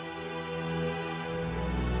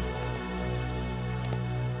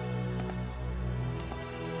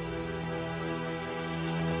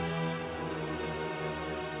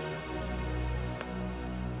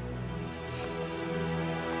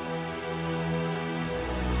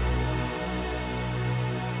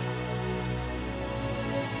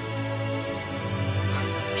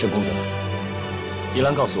沈公子，依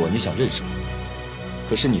兰告诉我你想认识我，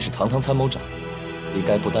可是你是堂堂参谋长，应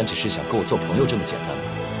该不单只是想跟我做朋友这么简单吧？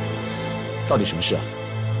到底什么事啊？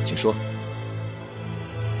请说。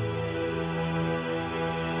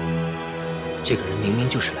这个人明明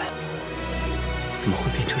就是来福，怎么会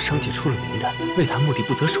变成商界出了名的为达目的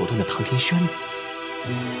不择手段的唐庭轩呢？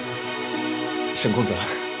沈公子，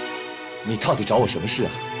你到底找我什么事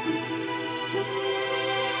啊？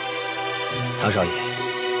唐少爷。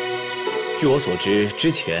据我所知，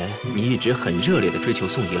之前你一直很热烈地追求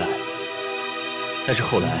宋怡兰，但是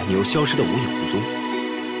后来你又消失得无影无踪。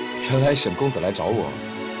原来沈公子来找我，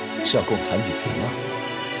是要跟我谈女评啊？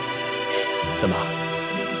怎么，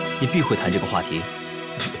你避讳谈这个话题？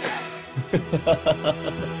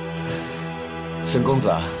沈公子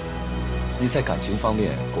啊，你在感情方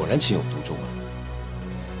面果然情有独钟啊。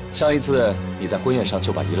上一次你在婚宴上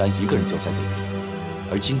就把怡兰一个人丢在那边，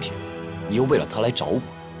而今天你又为了她来找我。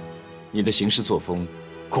你的行事作风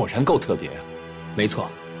果然够特别啊！没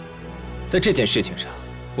错，在这件事情上，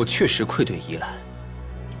我确实愧对怡兰，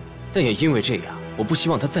但也因为这样，我不希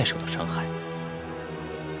望她再受到伤害。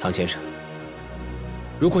唐先生，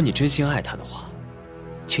如果你真心爱她的话，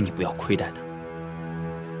请你不要亏待她。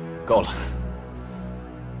够了，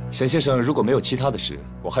沈先生，如果没有其他的事，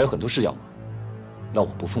我还有很多事要忙，那我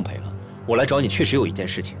不奉陪了。我来找你确实有一件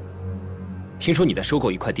事情，听说你在收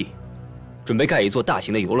购一块地，准备盖一座大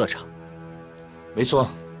型的游乐场。没错，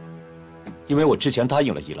因为我之前答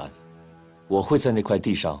应了依兰，我会在那块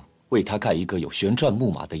地上为她盖一个有旋转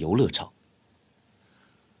木马的游乐场。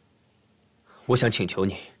我想请求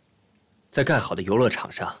你，在盖好的游乐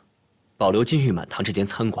场上，保留金玉满堂这间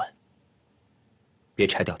餐馆，别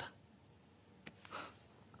拆掉它。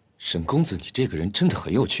沈公子，你这个人真的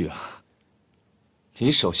很有趣啊！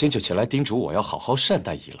你首先就前来叮嘱我要好好善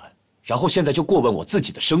待依兰，然后现在就过问我自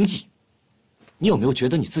己的生意，你有没有觉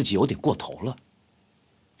得你自己有点过头了？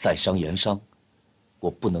在商言商，我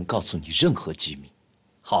不能告诉你任何机密。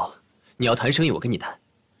好，你要谈生意，我跟你谈。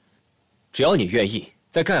只要你愿意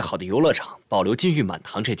在盖好的游乐场保留金玉满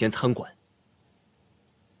堂这间餐馆，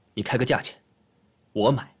你开个价钱，我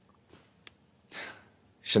买。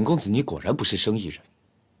沈公子，你果然不是生意人。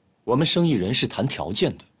我们生意人是谈条件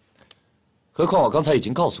的。何况我刚才已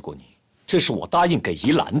经告诉过你，这是我答应给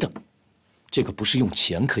怡兰的，这个不是用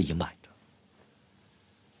钱可以买的。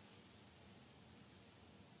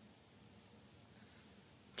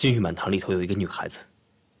金玉满堂里头有一个女孩子，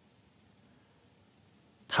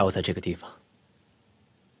她要在这个地方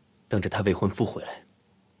等着她未婚夫回来。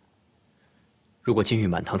如果金玉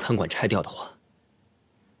满堂餐馆拆掉的话，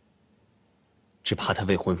只怕她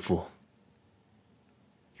未婚夫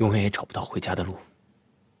永远也找不到回家的路。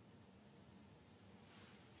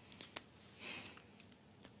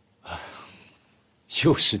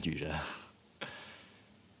又是女人，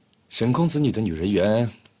沈公子，你的女人缘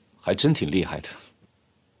还真挺厉害的。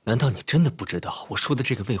难道你真的不知道我说的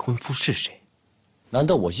这个未婚夫是谁？难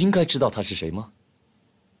道我应该知道他是谁吗？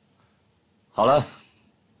好了，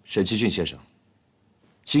沈其俊先生，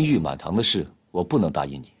金玉满堂的事我不能答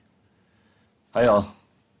应你。还有，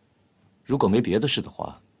如果没别的事的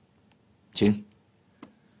话，请。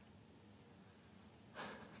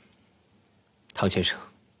唐先生，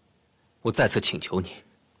我再次请求你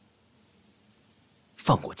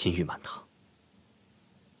放过金玉满堂，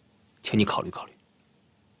请你考虑考虑。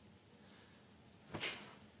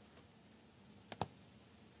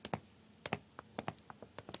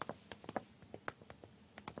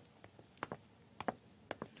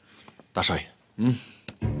大少爷，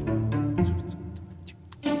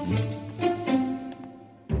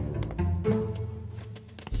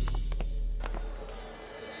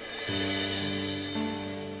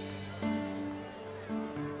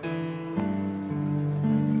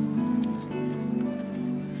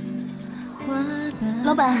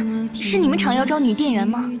老板，是你们厂要招女店员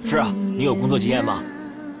吗？是啊，你有工作经验吗？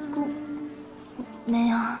没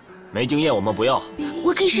有。没经验我们不要。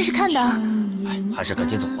我可以试试看的。还是赶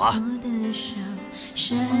紧走吧。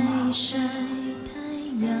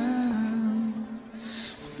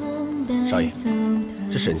少爷，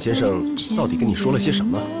这沈先生到底跟你说了些什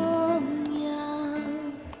么？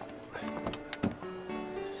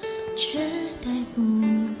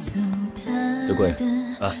德贵，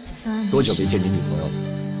啊，多久没见你女朋友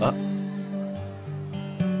了？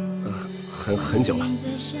很久了。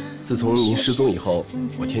自从您失踪以后，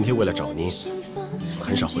我天天为了找您，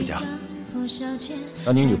很少回家。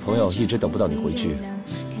那你女朋友一直等不到你回去，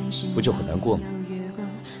不就很难过吗？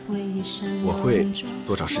我会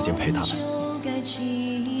多找时间陪她的。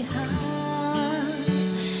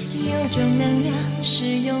有种能量是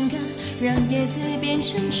勇敢，让叶子变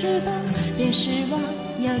成翅膀，别失望，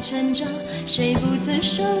要成长，谁不曾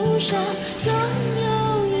受伤？总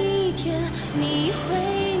有一天你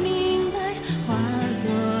会明白，花朵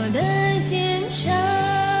的坚强。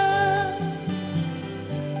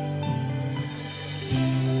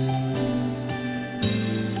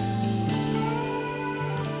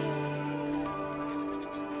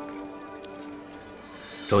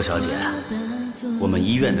周小姐，我们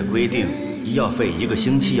医院的规定，医药费1个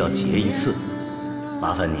星期要结1次，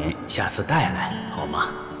麻烦您下次带来好吗？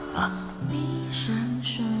啊！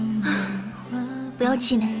不要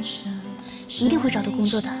气馁，一定会找到工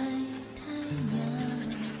作的。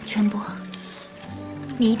全博，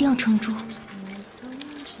你一定要撑住。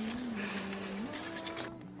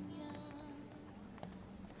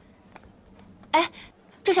哎，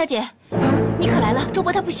周小姐，你可来了，周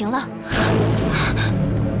博他不行了。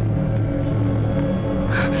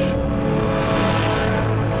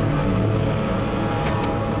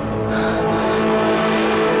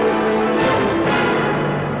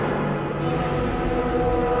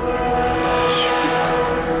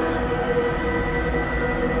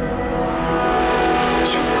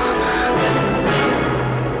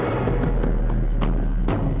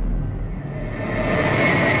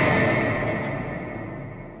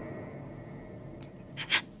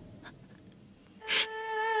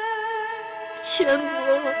全博，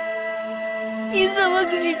你怎么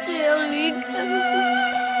可以这样离开我？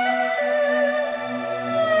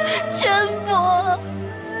全博，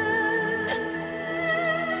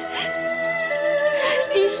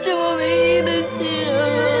你是我唯一的亲人啊！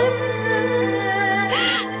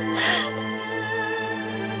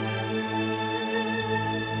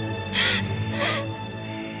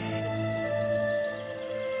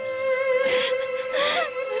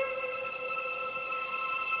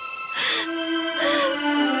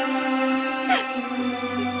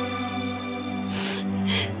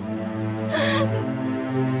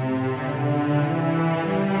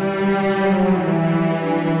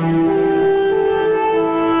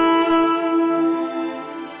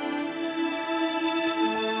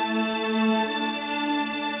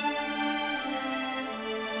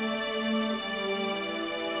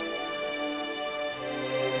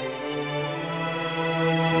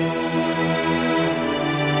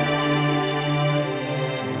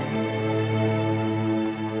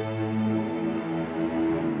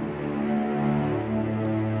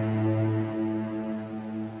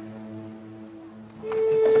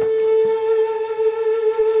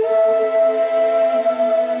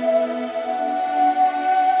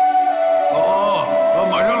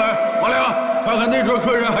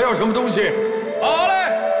么东西？好嘞。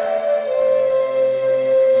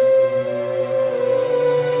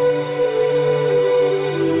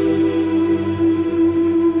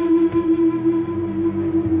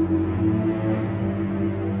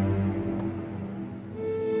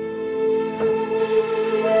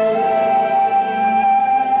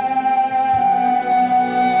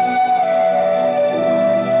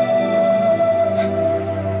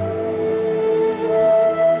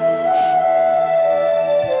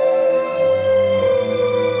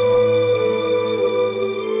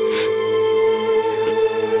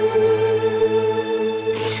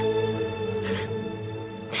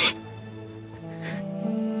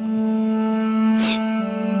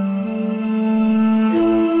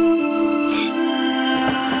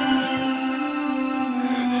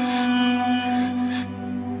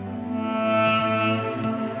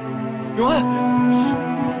永安，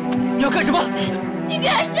你要干什么？你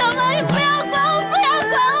干什么？你不要管我，不要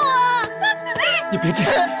管我！你别这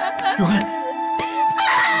样，永安。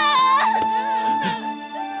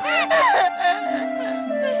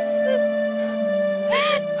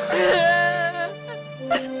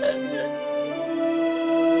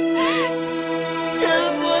陈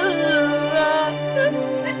伯死了，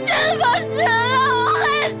陈伯死了，我害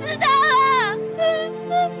死他了！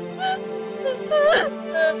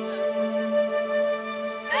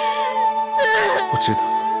我知道，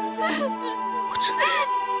我知道，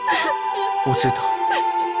我知道。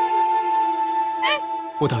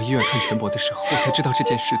我到医院看全博的时候，我才知道这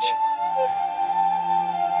件事情。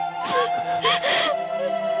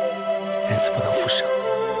人死不能复生，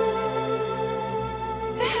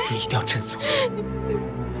你一定要振作，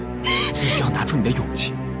你一定要拿出你的勇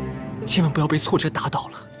气，千万不要被挫折打倒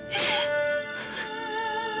了。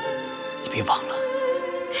你别忘了，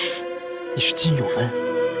你是金永恩。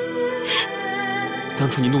当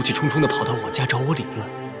初你怒气冲冲地跑到我家找我理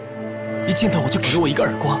论，一见到我就给了我一个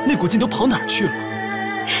耳光，那股劲都跑哪儿去了？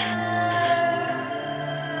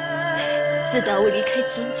自打我离开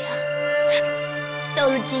金家，到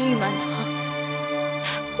了金玉满堂，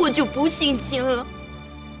我就不姓金了，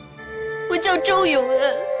我叫周永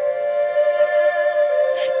恩。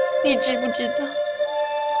你知不知道，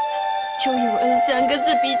周永恩3个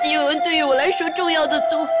字比金永恩对于我来说重要的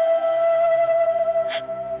多。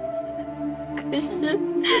可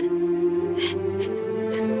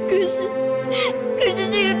是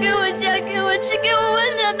这个给我家、给我吃、给我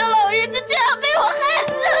温暖的老人，就这样被我害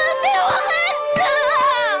死了，被我害死了！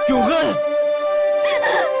永恩，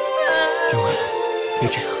永恩，别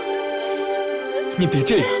这样，你别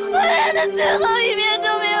这样。我连他最后一面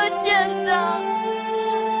都没有见到。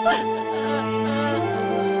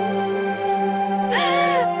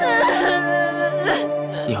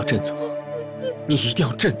你要振作，你一定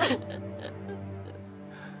要振作，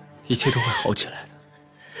一切都会好起来的。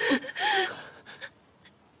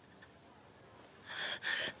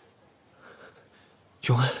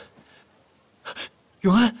永安，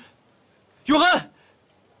永安，永安，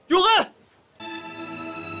永安！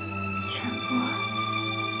全博，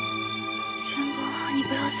你不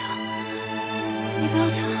要走，你不要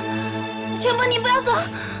走，全博，你不要走！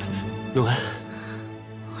永安，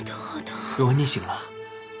我头好痛。永安，你醒了？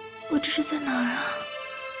我这是在哪儿啊？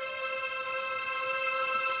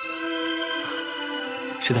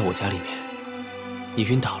是在我家里面。你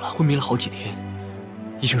晕倒了，昏迷了好几天。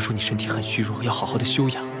医生说你身体很虚弱，要好好的休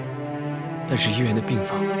养。但是医院的病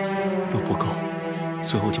房又不够，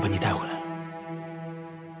所以我就把你带回来了。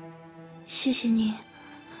谢谢你。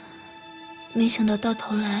没想到到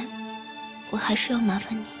头来，我还是要麻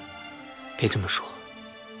烦你。别这么说，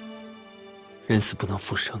人死不能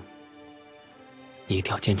复生。你一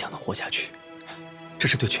定要坚强的活下去，这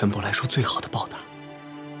是对全博来说最好的报答。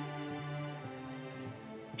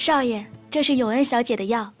少爷，这是永恩小姐的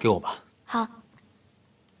药，给我吧。好。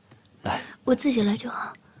来，我自己来就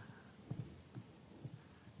好。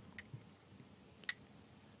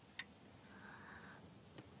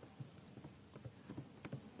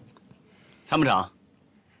参谋长，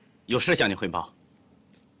有事向你汇报。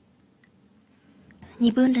你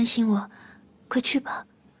不用担心我，快去吧。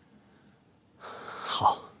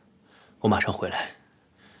好，我马上回来。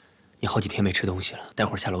你好几天没吃东西了，待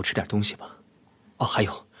会儿下楼吃点东西吧。哦，还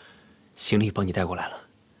有，行李帮你带过来了，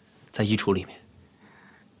在衣橱里面。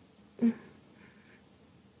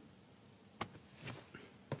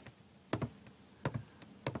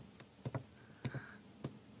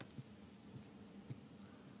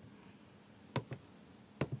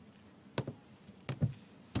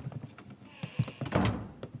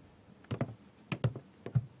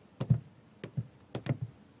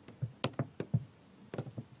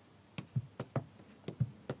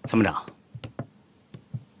参谋长，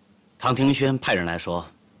唐庭轩派人来说，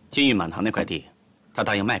金玉满堂那块地，他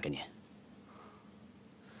答应卖给您。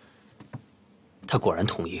他果然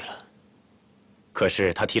同意了。可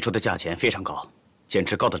是他提出的价钱非常高，简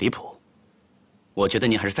直高得离谱。我觉得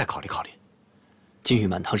您还是再考虑考虑。金玉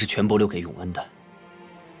满堂是全部留给永恩的，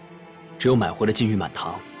只有买回了金玉满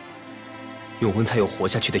堂，永恩才有活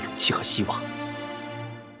下去的勇气和希望。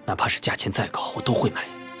哪怕是价钱再高，我都会买。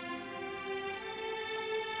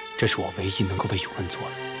这是我唯一能够为永恩做的。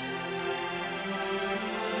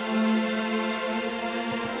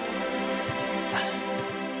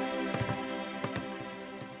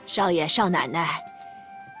少爷、少奶奶，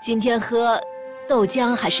今天喝豆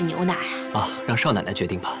浆还是牛奶啊？让少奶奶决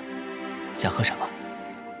定吧。想喝什么？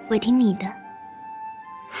我听你的。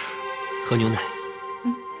喝牛奶。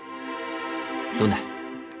牛奶。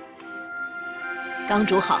刚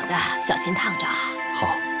煮好的，小心烫着。好。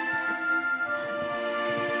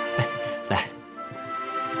哎，来。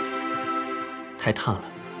太烫了，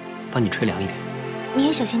帮你吹凉一点。你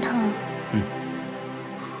也小心烫哦。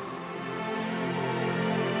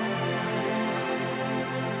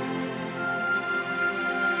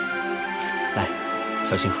来，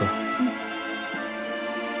小心喝。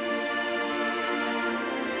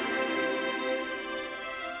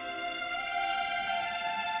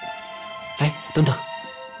哎，等等。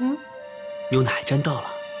牛奶沾到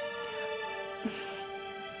了。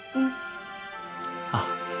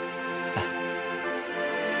来。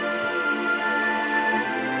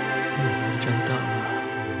沾到了。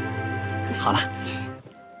好了。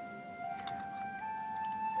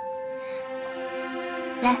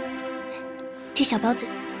来，这小包子。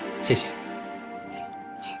谢谢。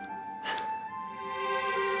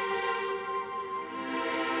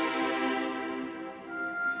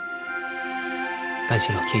感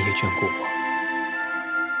谢老天爷眷顾我，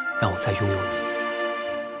让我再拥有你。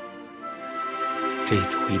这一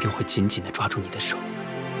次我一定会紧紧地抓住你的手，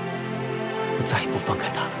我再也不放开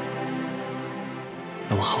它了。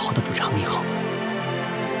让我好好的补偿你，好吗？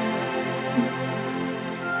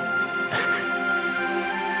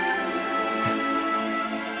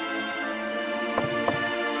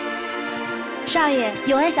少爷，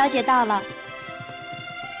永恩小姐到了。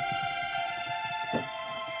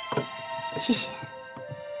谢谢。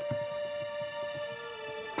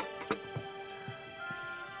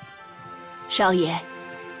少爷，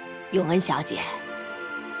永恩小姐，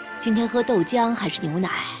今天喝豆浆还是牛奶？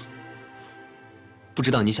不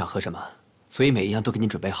知道你想喝什么，所以每一样都给你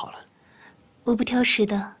准备好了。我不挑食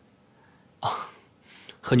的。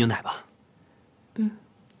喝牛奶吧。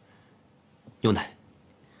牛奶。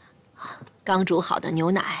刚煮好的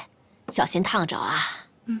牛奶，小心烫着啊。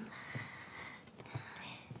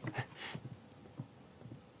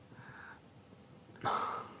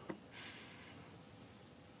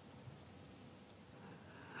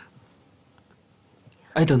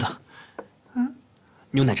哎，等等。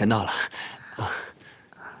牛奶沾到了。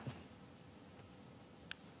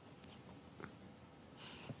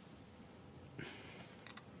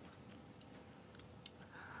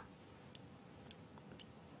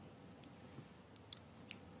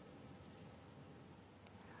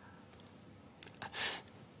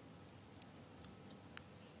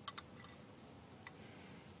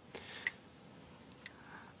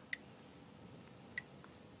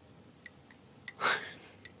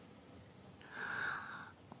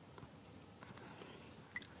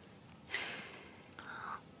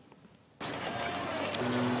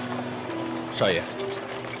少爷，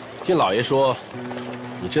听老爷说，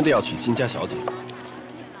你真的要娶金家小姐？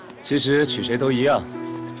其实娶谁都一样，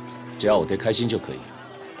只要我爹开心就可以。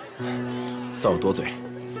算我多嘴，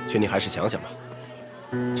劝你还是想想吧。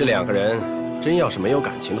这两个人真要是没有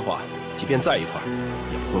感情的话，即便在一块儿，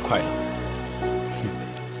也不会快乐。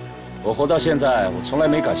我活到现在，我从来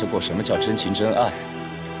没感受过什么叫真情真爱。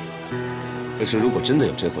可是如果真的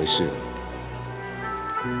有这回事，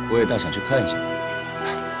我也倒想去看一下。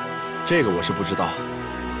这个我是不知道，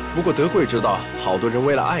不过德贵知道，好多人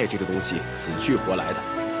为了爱这个东西死去活来的，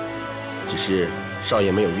只是少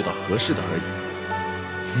爷没有遇到合适的而已。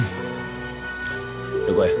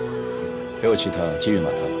德贵，陪我去趟金玉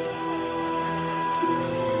满堂。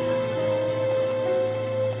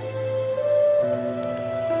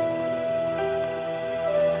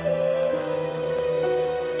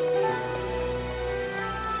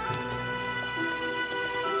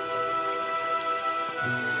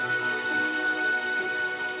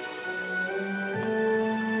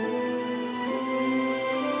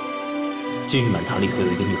金玉满堂里头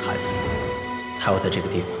有一个女孩子，她要在这个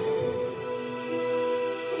地方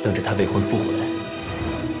等着她未婚夫回来。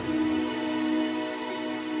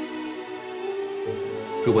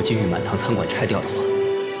如果金玉满堂餐馆拆掉的话，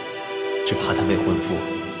只怕他未婚夫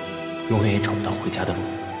永远也找不到回家的路。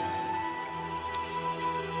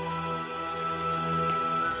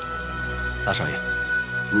大少爷，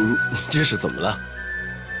您这是怎么了？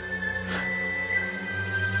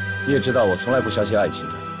你也知道我从来不相信爱情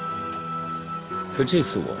的，可这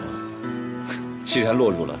次我既然落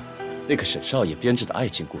入了那个沈少爷编织的爱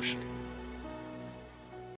情故事里，